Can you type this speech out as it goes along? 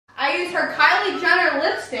I used her Kylie Jenner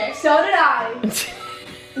lipstick. So did I.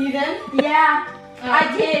 You did? Yeah,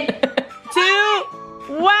 I did.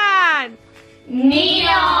 2, 1.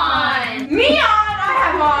 Neon. Neon, I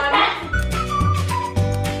have on.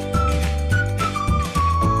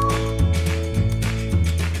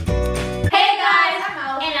 Hey guys, I'm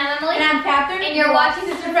Mel. and I'm Emily. And I'm Catherine. And you're watching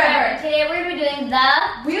Sister Forever. Today we're going to be doing the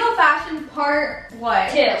Wheel Fashion Part what?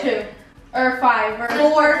 2. Or 5 or 4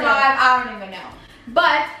 or 5, I don't even know.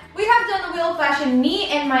 But we have done the Wheel of Fashion, me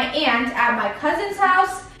and my aunt, at my cousin's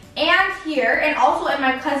house and here, and also in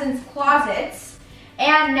my cousin's closets.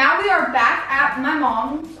 And now we are back at my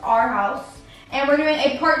mom's, our house, and we're doing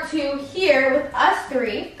a part 2 here with us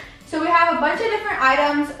 3. So we have a bunch of different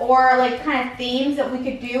items or like kind of themes that we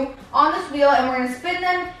could do on this wheel, and we're gonna spin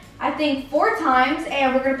them, I think 4 times,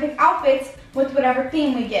 and we're gonna pick outfits with whatever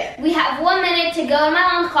theme we get. We have 1 minute to go in my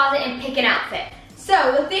mom's closet and pick an outfit.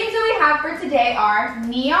 So the themes that we have for today are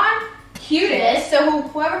neon, cutest, so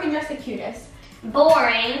whoever can dress the cutest.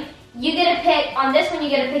 Boring. You get to pick, on this one you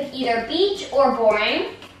get to pick either beach or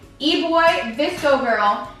boring. E-boy, disco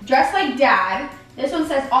girl, dress like dad. This one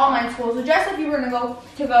says online school, so dress like you were gonna go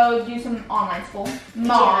do some online school.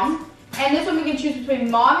 Mom. And this one we can choose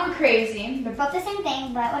between mom and crazy. They're both the same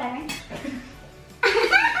thing, but whatever.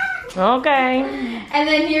 Okay. And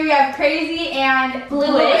then here we have crazy and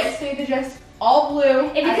Bluish. So you can dress all blue.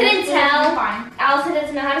 If you couldn't tell, Allison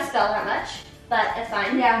doesn't know how to spell that much, but it's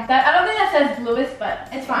fine. Yeah, I don't think that says bluest, but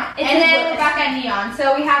it's fine. It and says then bluest. we're back at neon.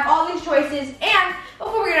 So we have all these choices, and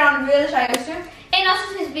before we get on to the should I go soon? And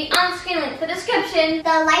also supposed to be on the screen link for the description.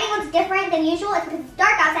 The lighting looks different than usual. It's because it's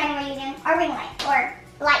dark outside and we're using our ring light or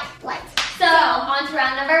light. So, on to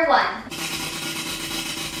round number 1.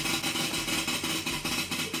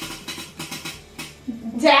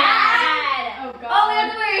 Dad! Oh god. Oh, we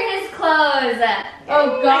have to wear his clothes.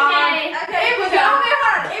 Oh god. Okay. If, hold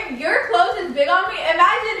on. If your clothes is big on me,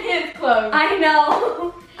 imagine his clothes. I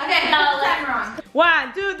know. Okay, No, put the timer on.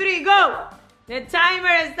 1, 2, 3, go. The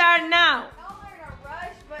timer starts now. Y'all are in a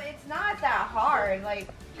rush, but it's not that hard. Like,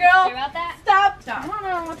 Sure girl, about that? stop. I don't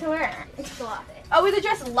know what to wear. It's still out there. Oh, is it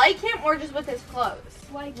just like him or just with his clothes?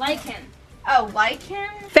 Like him. Oh, like him?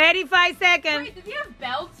 35 seconds. Wait, does he have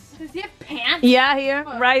belts? Does he have pants? Yeah, here,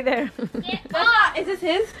 right there. Yeah. That's not, is this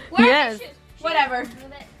his? Where Yes. are his shoes? Whatever.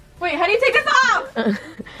 Move it. Wait, how do you take this off?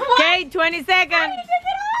 Okay, 20 How seconds. do you take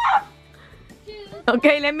it off? Shoes.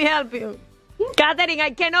 Okay, let me help you. Catherine, I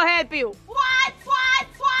cannot help you. What?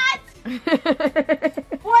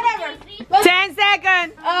 Whatever. 10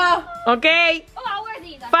 seconds. Okay. Oh, I'll wear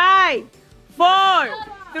these. 5, 4,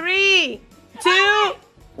 3, 2,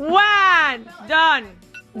 1. Done.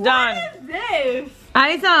 Done. What is this?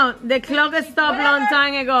 Alison, the clock stopped long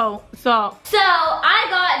time ago. So, I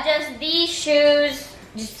got just these shoes,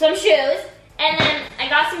 just some shoes, and then I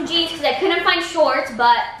got some jeans because I couldn't find shorts,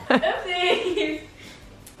 but Oopsies.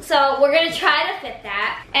 so we're gonna try to fit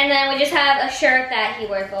that. And then we just have a shirt that he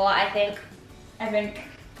wears a lot, I think.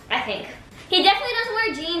 He definitely doesn't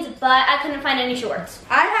wear jeans, but I couldn't find any shorts.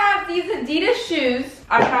 I have these Adidas shoes.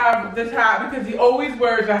 I have this hat because he always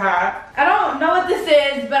wears a hat. I don't know what this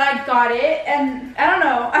is, but I got it, and I don't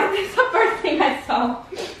know. I think it's the first thing I saw.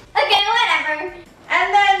 Okay, whatever.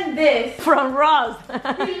 And then this. from Ross.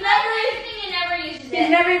 He's never uses He's it.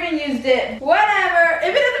 never even used it. Whatever.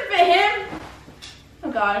 If it doesn't fit him,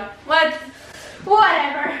 oh god.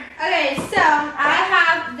 Whatever. Okay, so I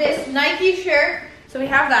have this Nike shirt. So we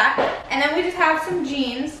have that. And then we just have some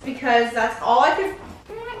jeans because that's all I could.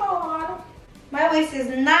 Oh my god. My waist is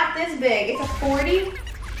not this big. It's a 40.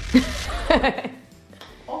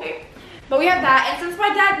 Okay. But we have that. And since my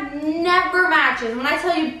dad never matches, when I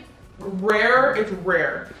tell you. Rare, it's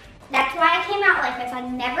rare. That's why I came out like this. I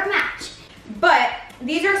never match. But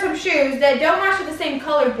these are some shoes that don't match with the same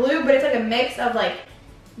color blue, but it's like a mix of like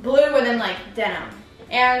blue and then like denim.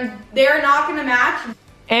 And they're not gonna match.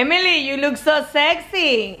 Emily, you look so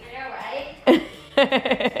sexy. I know, right?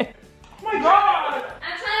 Oh my god!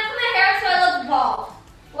 I'm trying to put my hair up so I look bald.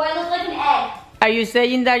 Well, I look like an egg. Are you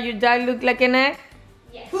saying that your dad look like an egg?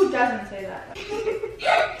 Yes. Who doesn't say that?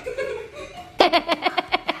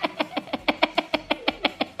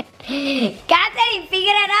 Catherine,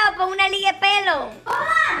 figure it out. Pon una liga de pelo. Hold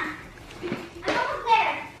on. I'm almost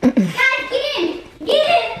there. Guys, get in. Get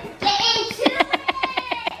in. Get into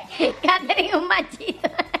it. Catherine, un machito.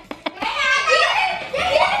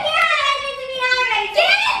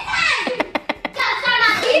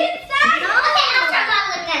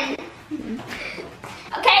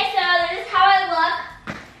 Okay, so this is how I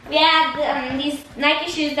look. We have these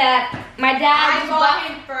Nike shoes that my dad I bought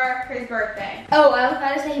him for his birthday. Oh, I was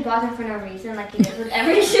about to say he bought them for no reason, like he does with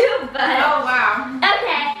every shoe, but Oh wow.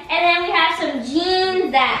 okay. And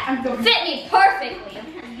fit me perfectly.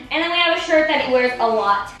 And then we have a shirt that he wears a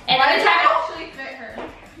lot. And Why every does time, that actually fit her?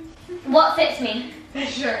 what fits me? The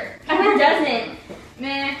shirt. It doesn't.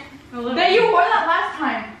 Nah. That you wore that last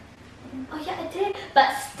time. Oh yeah, I did.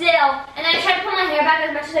 But still. And then I tried to pull my hair back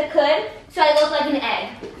as much as I could, so I look like an egg.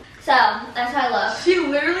 So that's how I look. She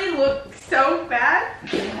literally looked so bad.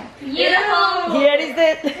 Beautiful. Here is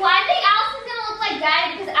it. Well, I think Allison's gonna look like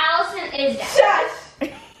Daddy because Allison is Daddy. Shush.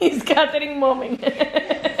 He's Catherine momming.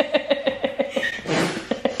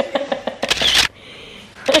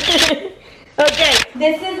 Okay.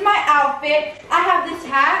 This is my outfit. I have this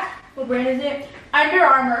hat. What brand is it? Under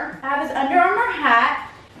Armour. I have this Under Armour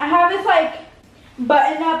hat. I have this like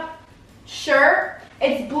button-up shirt.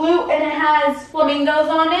 It's blue and it has flamingos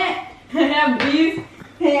on it. I have these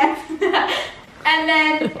pants. And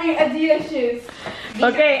then Adidas shoes.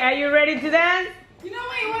 Okay, are you ready to dance? You know,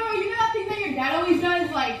 wait. You know that thing that your dad always does?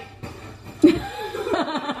 Like, you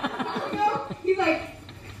know, he's like,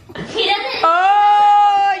 He doesn't.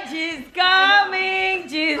 Oh, she's coming.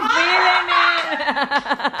 She's feeling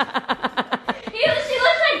She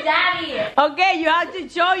looks like Daddy. it. Okay, you have to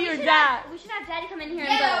show your dad. We should have Daddy come in here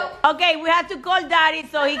and go. Okay, we have to call Daddy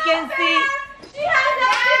so he can see. she has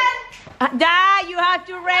that. Dad, you have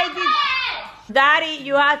to rate this. Daddy,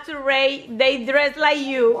 you have to rate. They dress like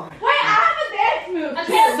you. Wait, I have a dance move.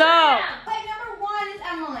 Okay, So. Like number 1 is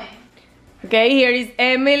Emily. Okay, here is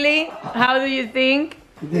Emily. How do you think?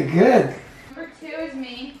 They're good. Number 2 is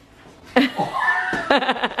me. Okay.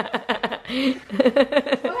 Okay,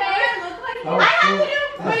 I look like That was I have to close. do.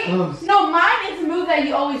 That's Wait, close. no, mine is a move that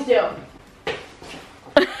you always do.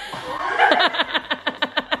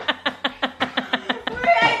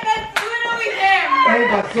 That's literally him. Hey,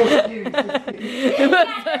 that's so cute.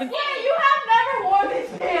 Yeah, you have never worn this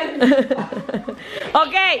pants.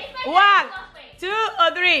 Okay, 1, 2, or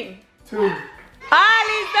 3. 2.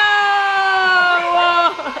 Alison!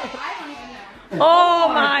 I don't even know.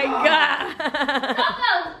 Oh my God!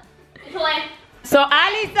 Go. Toy. So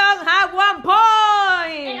Alison have 1 And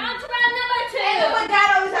point. on to round number 2. And my dad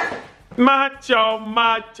always has. Macho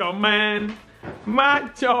man.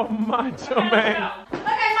 Macho man.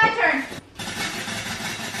 Okay, my turn.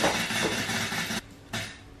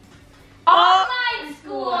 Online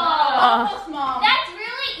school. Almost, Mom. That's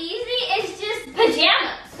really easy. It's just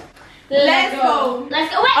pajamas. Let's go.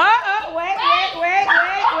 Let's go. Wait. Wait.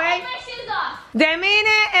 Take my shoes off. The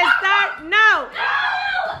minute start now.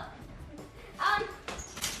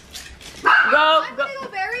 Go. I'm gonna go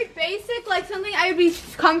very basic, like something I would be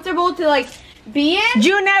comfortable to like be in.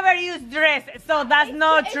 You never use dress, so that's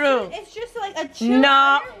not true. It's just like a chill.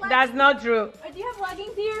 No, that's not true. Do you have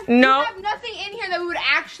leggings here? No. You have nothing in here that we would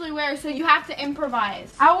actually wear, so you have to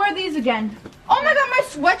improvise. I'll wear these again. Oh my God, my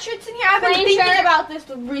sweatshirt's in here. I've been Plain thinking shirt. about this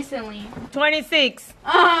recently. 26.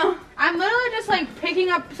 I'm literally just like picking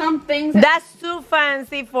up some things. That's too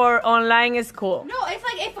fancy for online school. No, it's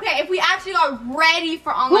like if we actually got ready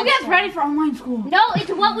for online. Who gets ready for online school? No, it's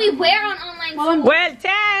what we wear on online school. Well,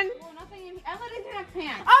 10, Well, nothing in here. Emma doesn't have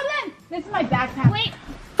pants. Oh, then this is my backpack. Wait.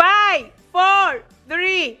 5, 4,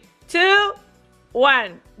 3, 2,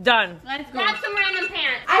 1. Done. Let's go. Grab some random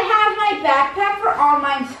pants. I have my backpack for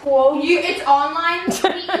online school. It's online? You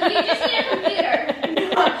just need a computer.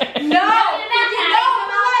 No! I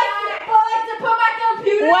like to put my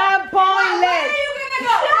computer. 1 point Where left. are you gonna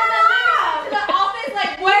go? To the office,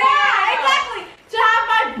 like where? Yeah, exactly. To have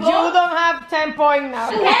my book. You don't have 10 points now.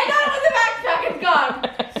 Hang on with the backpack, it's gone.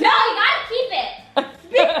 No, you gotta keep it.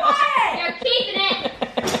 Be quiet. You're keeping it.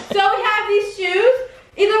 So we have these shoes.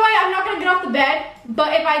 Either way, I'm not gonna get off the bed.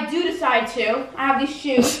 But if I do decide to, I have these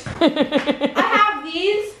shoes. I have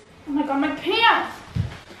these. Oh my God, my pants.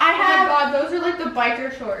 I have. Oh my God, those are like the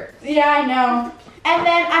biker shorts. Yeah, I know. And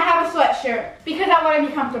then I have a sweatshirt because I want to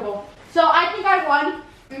be comfortable. So I think I won.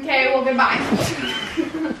 Okay, well, goodbye.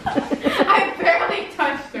 I barely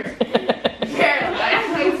touched her. Barely. I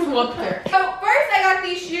actually swooped her. So first I got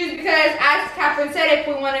these shoes because as Catherine said, if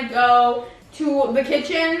we want to go to the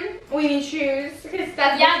kitchen, we need shoes. Because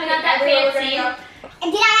that's Yeah, but not that everywhere we're fancy. gonna go.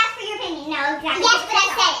 And did I ask for your opinion? No, exactly. Yes, but I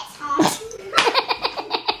said it.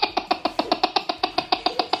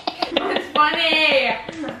 It's funny.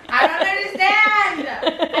 I don't understand.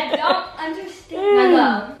 I don't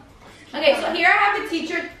understand. Okay, so here I have a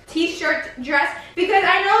t-shirt dress because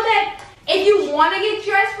I know that if you want to get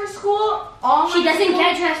dressed for school, She doesn't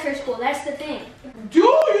get dressed for school. That's the thing. Do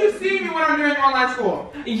you see me when I'm doing online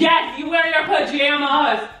school? Yes, you wear your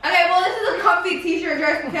pajamas. Okay, well this is a comfy t-shirt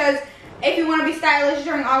dress because if you want to be stylish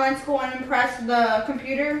during online school and impress the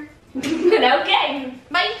computer. Okay.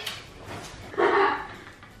 Bye.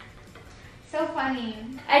 So funny.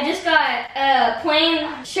 I just got a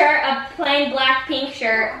plain shirt, a plain black pink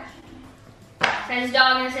shirt. Says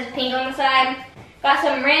dog and it says pink on the side. Got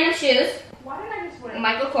some random shoes, Why did I just wear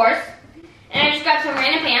Michael Kors. And I just got some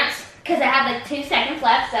random pants because I had like 2 seconds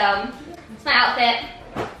left, so it's my outfit.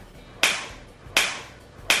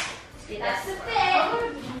 Let's do That's this. the thing.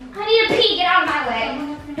 I need to pee, get out of my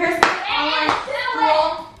way. Here's my online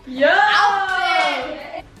school Yeah.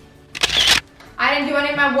 outfit. I didn't do any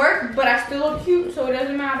of my work, but I still look cute, so it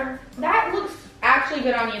doesn't matter. That looks actually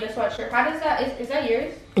good on you, the sweatshirt. How does that, is that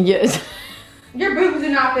yours? Yes. Your boobs do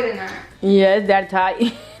not fit in that. Yes, they're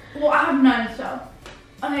tight. Well, I have none, so.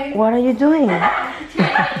 Okay. What are you doing? Okay,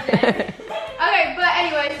 but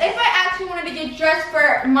anyways, if I actually wanted to get dressed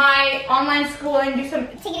for my online school and do some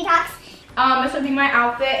Tickety talks. this would be my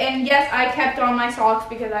outfit. And yes, I kept on my socks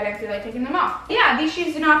because I didn't feel like taking them off. Yeah, these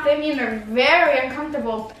shoes do not fit me and they're very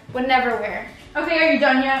uncomfortable. Would never wear. Okay, are you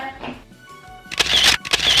done yet?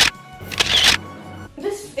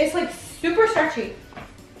 This is like super stretchy.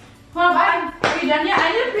 Hold on, bye. Are you done yet?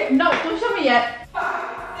 I didn't. No, don't show me yet.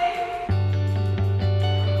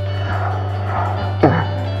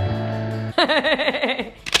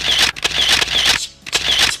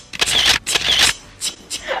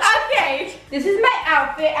 Okay, this is my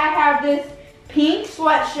outfit. I have this pink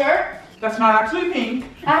sweatshirt. That's not actually pink.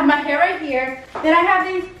 I have my hair right here. Then I have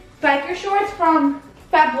these biker shorts from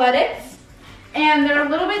Fabletics, and they're a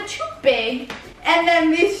little bit too big. And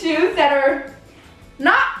then these shoes that are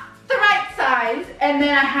not the right size. And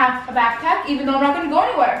then I have a backpack, even though I'm not gonna go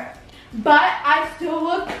anywhere. But I still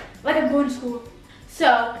look like I'm going to school. So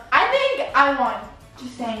I think I won.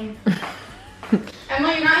 Just saying.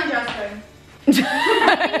 Emma, you're not in dress code. I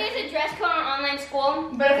think there's a dress code on online school.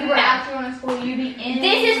 But if you were No. actually going to school, you'd be in.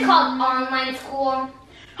 This is called online school.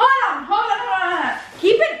 Hold on.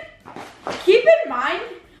 Keep in mind,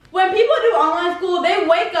 when people do online school, they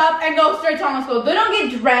wake up and go straight to online school. They don't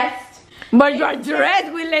get dressed. But you're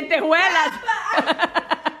dressed with lentejuelas.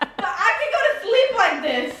 But I can go to sleep like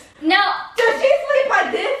this. No, Does she sleep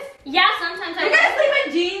like this? yeah, sometimes I You're gonna sleep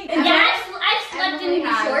in jeans? Yeah, I've slept in Emily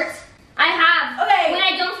has. shorts. I have. Okay. When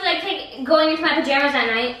I don't feel like going into my pajamas at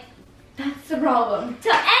night. That's the problem.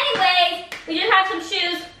 So anyways, we just have some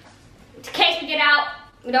shoes in case we get out.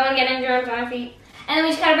 We don't want to get injured on our feet. And then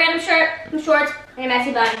we just got a random shirt, some shorts, and a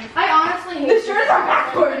messy button. I honestly hate the shirts are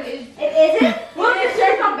backwards. It isn't? Look, the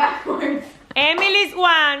shirts are backwards. Emily's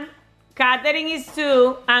 1, Catherine is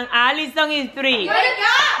 2, and Allison is 3. What a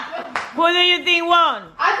gap! Who do you think won?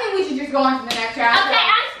 I think we should just go on to the next round. Okay,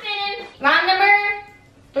 I'm spinning. Round number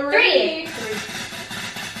 3.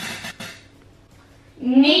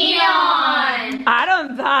 Neon. I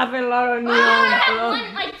don't have a lot of neon I have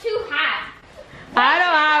clothes. like 2 hats. I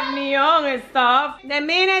don't have neon stuff. The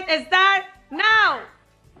minute start now.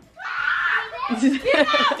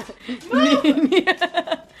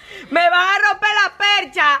 Me vas a romper la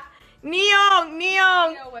percha.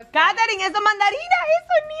 Neon. Catherine, eso mandarina,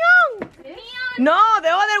 eso es neon. No, the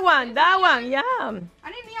other one, that one, yeah. I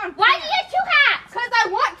need neon. Why do you get 2 hats? Because I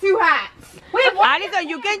want 2 hats. Wait, Allison,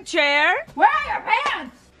 you can share. where are your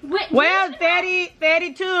pants? Well, 30,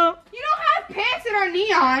 32. You don't have pants that are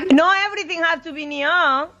neon. No, everything has to be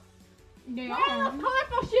neon. Where are those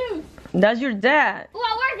colorful shoes? That's your dad. Ooh,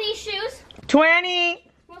 I'll wear these shoes. 20.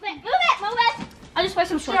 Move it. I'll just wear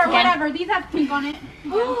some shorts Sure, again. whatever. These have pink on it.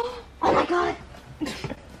 Oh my god.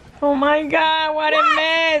 Oh my God, what a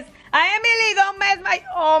mess. Emily, don't mess my,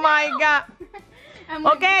 oh my God.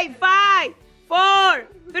 Okay, 5, 4,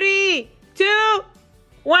 3, 2,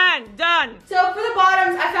 1, done. So for the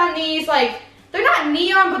bottoms, I found these, like, they're not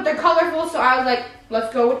neon, but they're colorful, so I was like,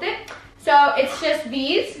 let's go with it. So it's just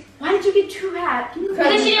these. Why did you get 2 hats?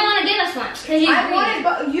 Because she didn't want to give us one. Because you I agreed. wanted,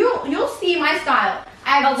 but you'll see my style.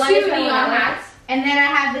 I have Oh, one 2 is right, neon one is hats, and then I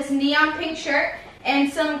have this neon pink shirt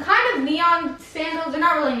and some kind of neon sandals. They're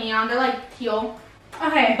not really neon, they're like teal.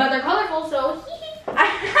 Okay, but they're colorful, so I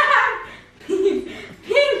have these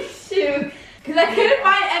pink shoes because I couldn't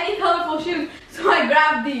find any colorful shoes, so I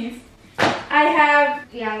grabbed these.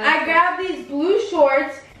 I grabbed these blue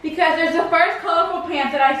shorts because there's the first colorful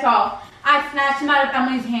pants that I saw. I snatched them out of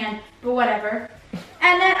Emily's hand, but whatever.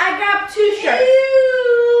 And then I grabbed 2 shirts.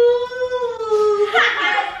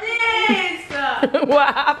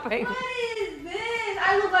 What happened? What is this?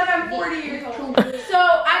 I look like I'm 40 years old. So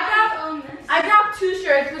I grabbed 2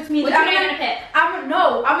 shirts, which means Which one are you gonna pick? I'm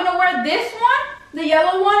gonna wear this one, the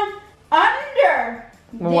yellow one, under.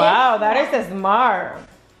 Wow, this that one. is smart.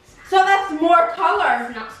 So that's more color.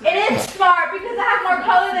 It's not smart. It is smart because I have more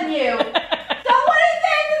color than you. So what is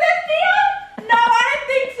this? Is this neon? No, I didn't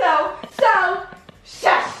think so. So,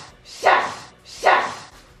 shush.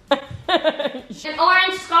 An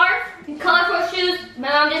orange scarf, colorful shoes. My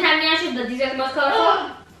mom didn't have neon shoes, but these are the most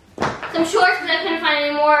colorful. Some shorts because I couldn't find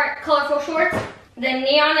any more colorful shorts. The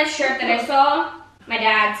neonish shirt that I saw, my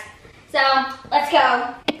dad's. So let's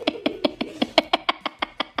go.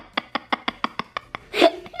 So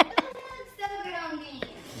good on me.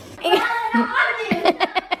 Wait, what's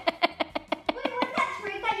that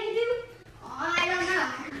trick that you do? Oh, I don't know.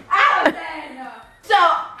 Allison! So,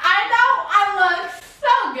 I know I look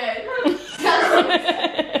so good.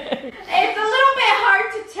 It's a little bit hard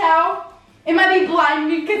to tell. It might be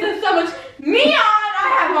blinding because there's so much neon I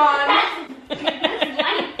have on. That's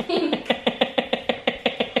light pink.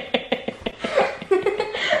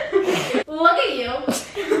 Look at you.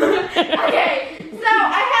 Okay, so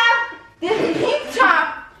I have this pink top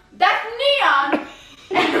that's neon.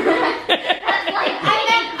 That's light And pink.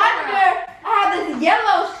 then under, I have this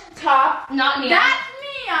yellow top. Not neon. That's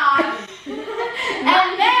neon. And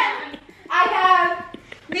then I have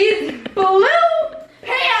these blue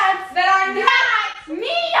pants that are not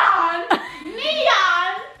neon.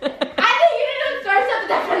 Neon. I think you need to start some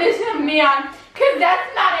definition of neon, because that's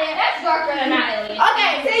not it. That's darker than that, Ellie.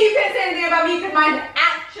 Okay, say you couldn't say anything about me because mine's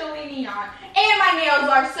actually neon. And my nails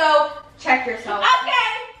are, so check yourself. Okay.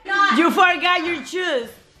 Not. You forgot your shoes.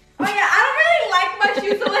 Oh yeah, I don't really like my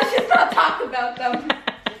shoes, so let's just not talk about them.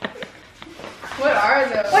 What are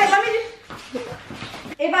those? Wait, let me just.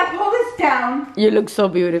 If I pull this down, You look so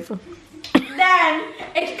beautiful. then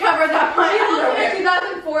it covers up my underwear.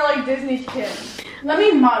 2004 like Disney kid. Let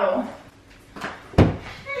me model.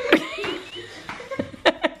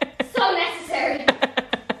 So necessary.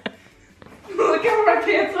 Look at where my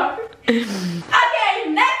pants are. Okay,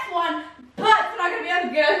 next one. Butt's not gonna be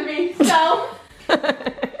as good as me, so. So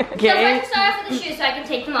first Okay. we start off with the shoes so I can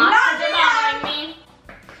take them off. Not They're bothering me.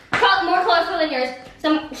 More colorful than yours.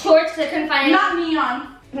 Some shorts that I couldn't find. Not neon.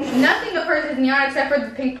 Nothing of hers is neon except for the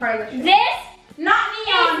pink part of the shirt. This Not is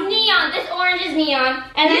neon. neon. This orange is neon.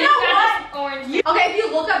 And then You know it's got this orange. Okay, if you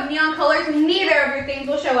look up neon colors, neither of your things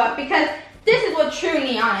will show up because this is what true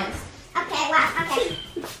neon is. Okay, wow, okay.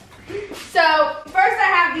 So, first I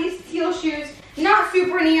have these teal shoes. Not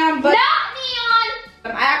super neon, but Not neon.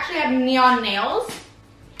 I actually have neon nails.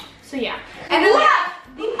 So yeah. And then look!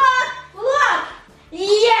 Look!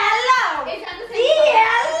 Yellow! Is that the same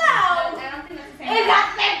Yellow! I don't think that's the same. Is that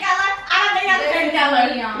the same color? I don't think that's the same color.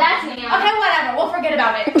 That's neon. Okay, whatever. We'll forget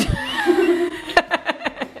about it.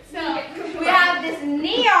 So, we have this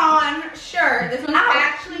neon shirt. This one's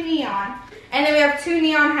actually neon. And then we have two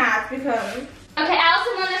neon hats because... Okay,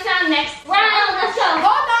 Allison won this round. Next round. Let's go.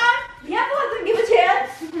 Hold on! You have to let them give a chance.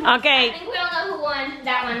 I Okay. think we all know who won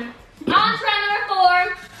that one. On to round number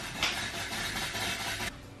 4.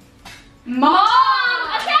 Mom!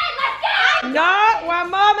 Okay, let's go. No, one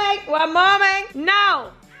moment, one moment.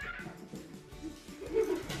 No.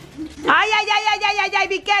 Ay, ay, ay, ay, ay, ay, ay,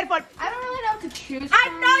 be careful. I don't really know what to choose I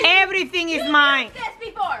from. know you Everything is mine. did this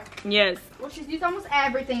before. Yes. Well, she's used almost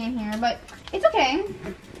everything in here, but it's okay.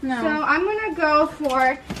 No. So I'm gonna go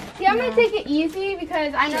for. See, I'm gonna take it easy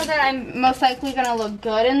because I know that I'm most likely gonna look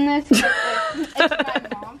good in this. Because it's my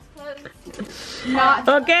mom's clothes. Not.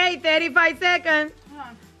 Okay, 35 seconds.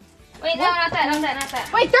 Wait, no, not that, not that, not that.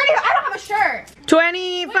 Wait, 30. I don't have a shirt.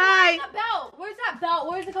 25. Where's the belt? Where's that belt?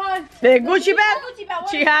 Where's it called? The Gucci belt? Gucci belt.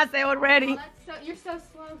 She has it already. That's so, you're so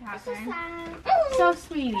slow, Catherine. Oh, So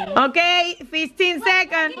sweetie. Okay, 15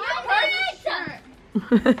 seconds.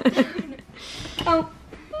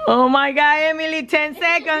 Oh my God, Emily, 10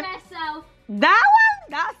 seconds. So That one?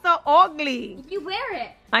 That's so ugly. you wear it.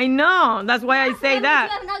 I know. That's why I say You that.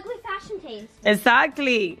 have an ugly fashion taste.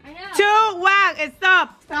 Exactly. I know. 2, 1,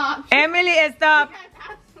 stop. Stop. Emily, stop.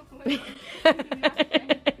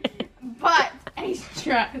 But a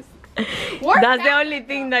stress. That's the only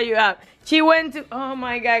thing that you have. She went to, oh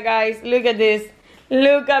my God, guys, look at this.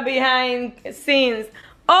 Look at behind scenes.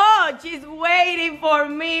 Oh, she's waiting for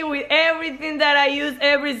me with everything that I use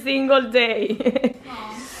every single day.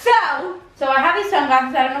 So I have these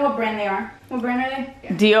sunglasses. I don't know what brand they are. What brand are they?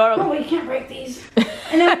 Dior. Oh, you can't break these.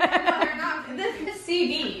 And then they're not. This is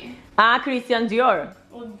CD. Ah, Christian Dior.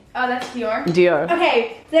 Oh, that's Dior. Dior.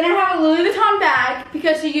 Okay, then I have a Louis Vuitton bag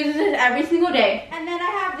because she uses it every single day. And then I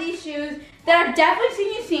have these shoes that I've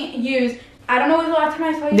definitely seen you use. I don't know when the last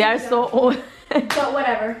time I saw you They are use so old. them, but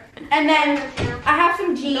whatever. And then I have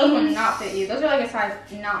some jeans. Those will not fit you. Those are like a size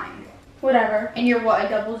 9. Whatever. And you're what, a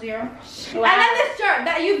 00? And then this shirt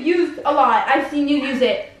that you've used a lot. I've seen you use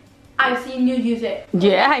it. I've seen you use it.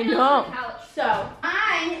 Yeah, I know. So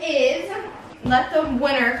mine is let the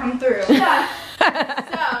winner come through. So I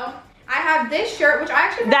have this shirt, which I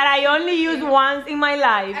actually that I only use once in my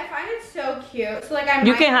life. I find it so cute. So like I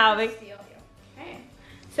You might can have to it. steal you. Okay.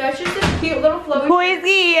 So it's just this cute little flowy. Who is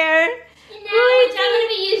here? Which I'm gonna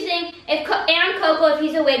be using and Coco if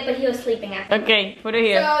he's awake, but he was sleeping after. Okay, put it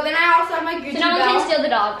here. So then I also have my Gucci So no one belt. can steal the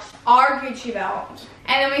dogs. Our Gucci belt.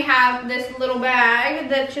 And then we have this little bag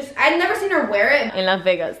that just, I've never seen her wear it. In Las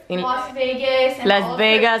Vegas. In Las Vegas. And Las all of her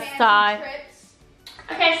Vegas fancy style. trips.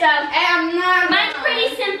 Okay, so And I'm not mine's done.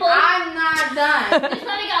 pretty simple. I'm not done. Just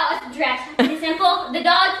let me go. Let's dress. Pretty simple. The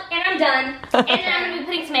dogs, and I'm done. And then I'm gonna be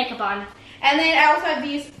putting some makeup on. And then I also have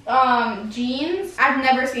these jeans. I've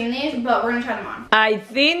never seen these, but we're gonna try them on. I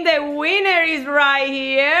think the winner is right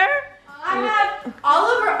here. I have all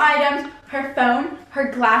of her items, her phone,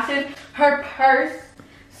 her glasses, her purse.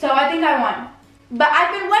 So I think I won. But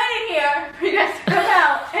I've been waiting here for you guys to come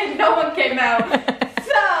out, and no one came out.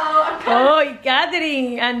 So I'm kind of, Oh,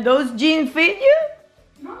 Catherine, and those jeans fit you?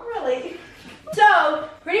 not really. So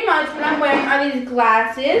pretty much what I'm wearing are these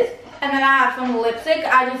glasses, and then I have some lipstick.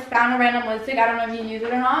 I just found a random lipstick. I don't know if you use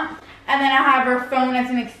it or not. And then I have her phone as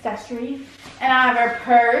an accessory, and I have her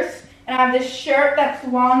purse, and I have this shirt that's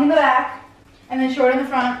long in the back, and then short in the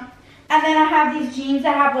front. And then I have these jeans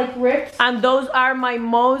that have like rips. And those are my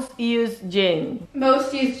most used jeans.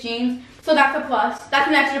 Most used jeans. So that's a plus. That's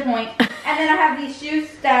an extra point. And then I have these shoes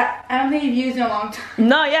that I don't think you've used in a long time.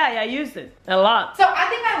 No, yeah, I use it a lot. So I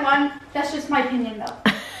think I won. That's just my opinion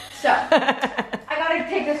though. So I gotta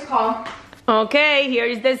take this call. Okay, here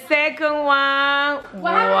is the second one.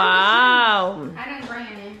 What happened Wow. I didn't bring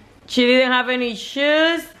any. She didn't have any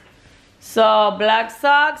shoes. So black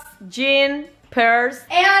socks, jean, purse.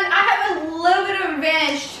 And I have a little bit of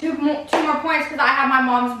advantage, two more points because I have my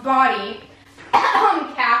mom's body.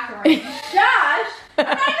 Catherine. Josh, I'm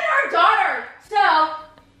not even her daughter. So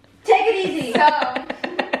take it easy.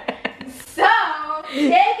 So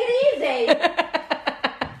take it easy.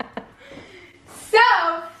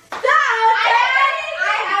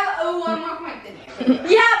 I have one more point than you.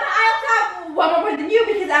 Yeah, but I also have one more point than you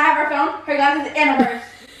because I have her phone, her glasses, and her purse.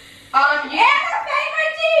 And her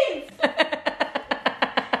favorite jeans.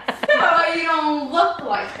 So you don't look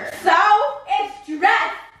like her. So it's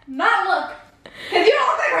dress, not look. Because you don't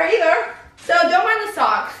look like her either. So don't mind the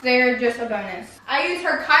socks. They're just a bonus. I used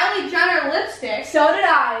her Kylie Jenner lipstick. So did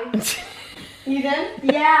I. You did?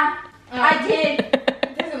 Yeah, I did.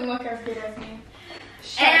 It doesn't look as good as me.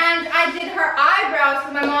 And I did her eyebrows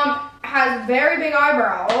because my mom has very big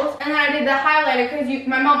eyebrows. And then I did the highlighter because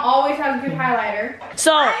my mom always has a good highlighter.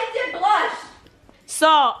 So I did blush. So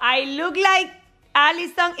I look like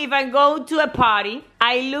Allison if I go to a party.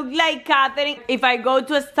 I look like Catherine if I go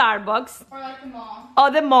to a Starbucks Or like the mall.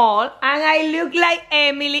 or the mall. And I look like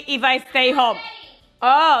Emily if I stay home.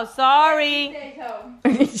 Oh, sorry. Stay home.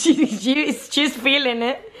 She's feeling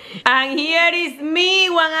it. And here is me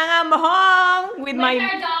when I'm home with With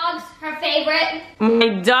her dogs, her favorite.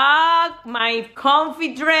 my dog, my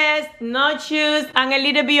comfy dress, no shoes, and a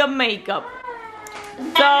little bit of makeup.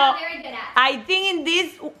 That's So not very good at. I think in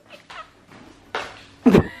this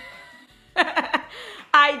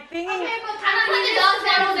I think Okay, in, but I'm gonna put the dogs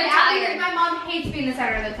down because they're because tired. my mom hates being the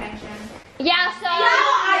center of the attention. Yeah, so.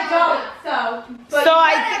 I don't. So So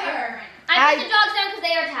I whatever. I put the dogs down because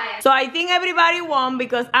they are tired. so I think everybody won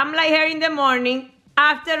because I'm like her in the morning,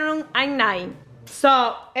 afternoon, and night.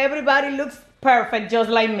 So everybody looks perfect just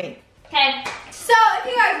like me. Okay. So if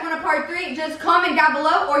you guys want a part 3, just comment down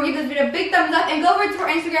below or give this video a big thumbs up and go over to our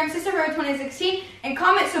Instagram, SisterForever2016, and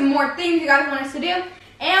comment some more things you guys want us to do.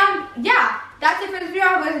 And yeah, that's it for this video. I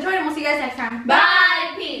hope you guys enjoyed it and we'll see you guys next time. Bye!